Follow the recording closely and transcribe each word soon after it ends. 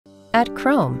At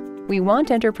Chrome, we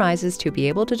want enterprises to be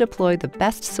able to deploy the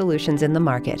best solutions in the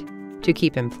market to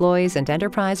keep employees and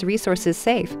enterprise resources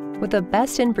safe with a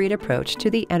best-in-breed approach to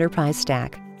the enterprise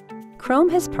stack. Chrome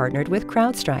has partnered with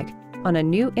CrowdStrike on a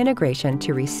new integration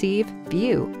to receive,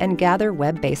 view, and gather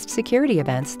web-based security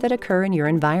events that occur in your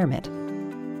environment.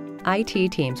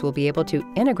 IT teams will be able to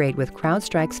integrate with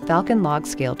CrowdStrike's Falcon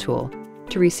LogScale tool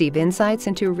to receive insights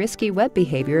into risky web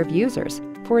behavior of users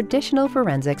for additional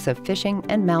forensics of phishing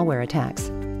and malware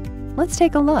attacks. Let's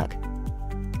take a look.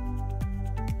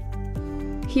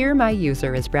 Here, my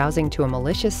user is browsing to a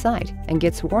malicious site and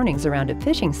gets warnings around a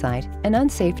phishing site and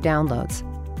unsafe downloads.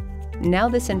 Now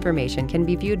this information can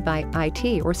be viewed by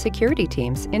IT or security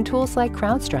teams in tools like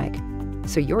CrowdStrike,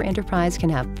 so your enterprise can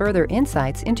have further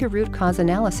insights into root cause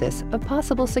analysis of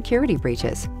possible security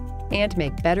breaches and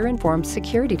make better informed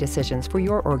security decisions for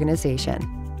your organization.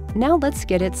 Now let's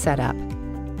get it set up.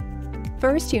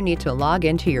 First, you need to log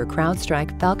into your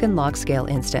CrowdStrike Falcon LogScale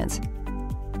instance.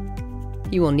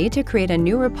 You will need to create a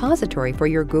new repository for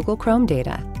your Google Chrome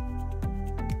data.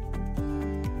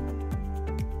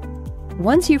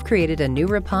 Once you've created a new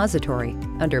repository,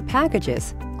 under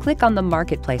Packages, click on the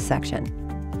Marketplace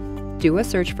section. Do a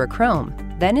search for Chrome,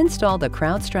 then install the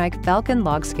CrowdStrike Falcon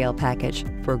LogScale package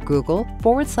for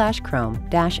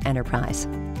Google/Chrome-Enterprise.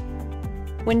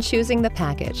 When choosing the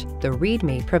package, the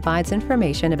README provides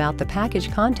information about the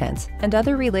package contents and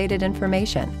other related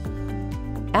information.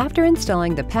 After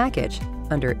installing the package,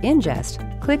 under Ingest,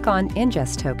 click on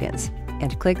Ingest Tokens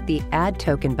and click the Add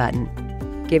Token button.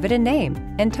 Give it a name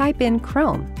and type in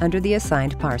Chrome under the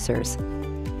assigned parsers.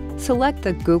 Select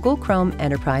the Google Chrome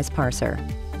Enterprise parser.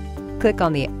 Click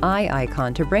on the eye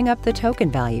icon to bring up the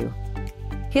token value.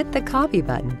 Hit the Copy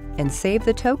button and save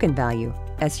the token value,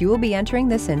 as you will be entering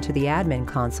this into the admin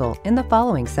console in the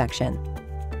following section.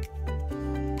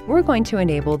 We're going to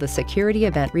enable the security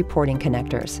event reporting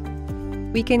connectors.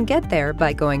 We can get there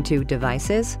by going to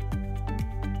Devices,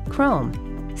 Chrome,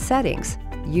 Settings,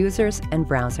 Users and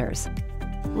Browsers.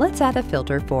 Let's add a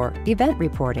filter for Event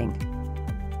Reporting.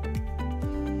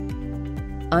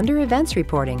 Under Events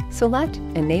Reporting, select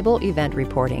Enable Event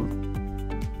Reporting.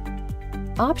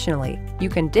 Optionally, you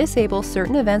can disable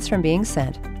certain events from being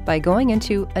sent by going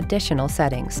into Additional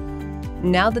Settings.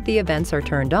 Now that the events are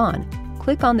turned on,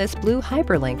 click on this blue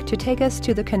hyperlink to take us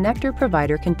to the connector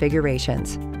provider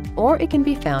configurations, or it can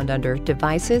be found under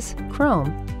Devices,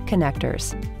 Chrome,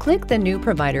 Connectors. Click the New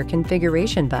Provider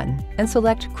Configuration button and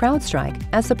select CrowdStrike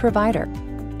as the provider.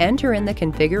 Enter in the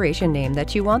configuration name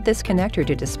that you want this connector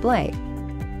to display.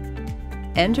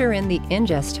 Enter in the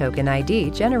ingest token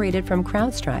ID generated from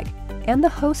CrowdStrike and the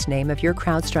host name of your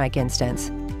CrowdStrike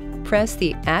instance. Press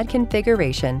the Add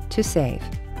Configuration to save.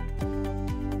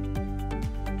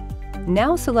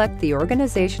 Now select the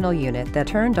organizational unit that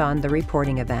turned on the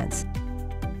reporting events.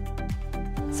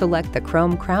 Select the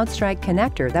Chrome CrowdStrike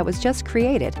connector that was just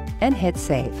created and hit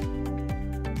Save.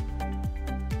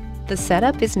 The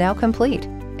setup is now complete,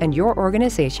 and your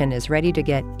organization is ready to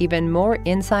get even more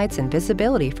insights and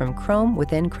visibility from Chrome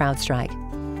within CrowdStrike.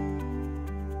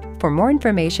 For more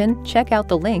information, check out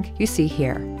the link you see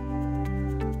here.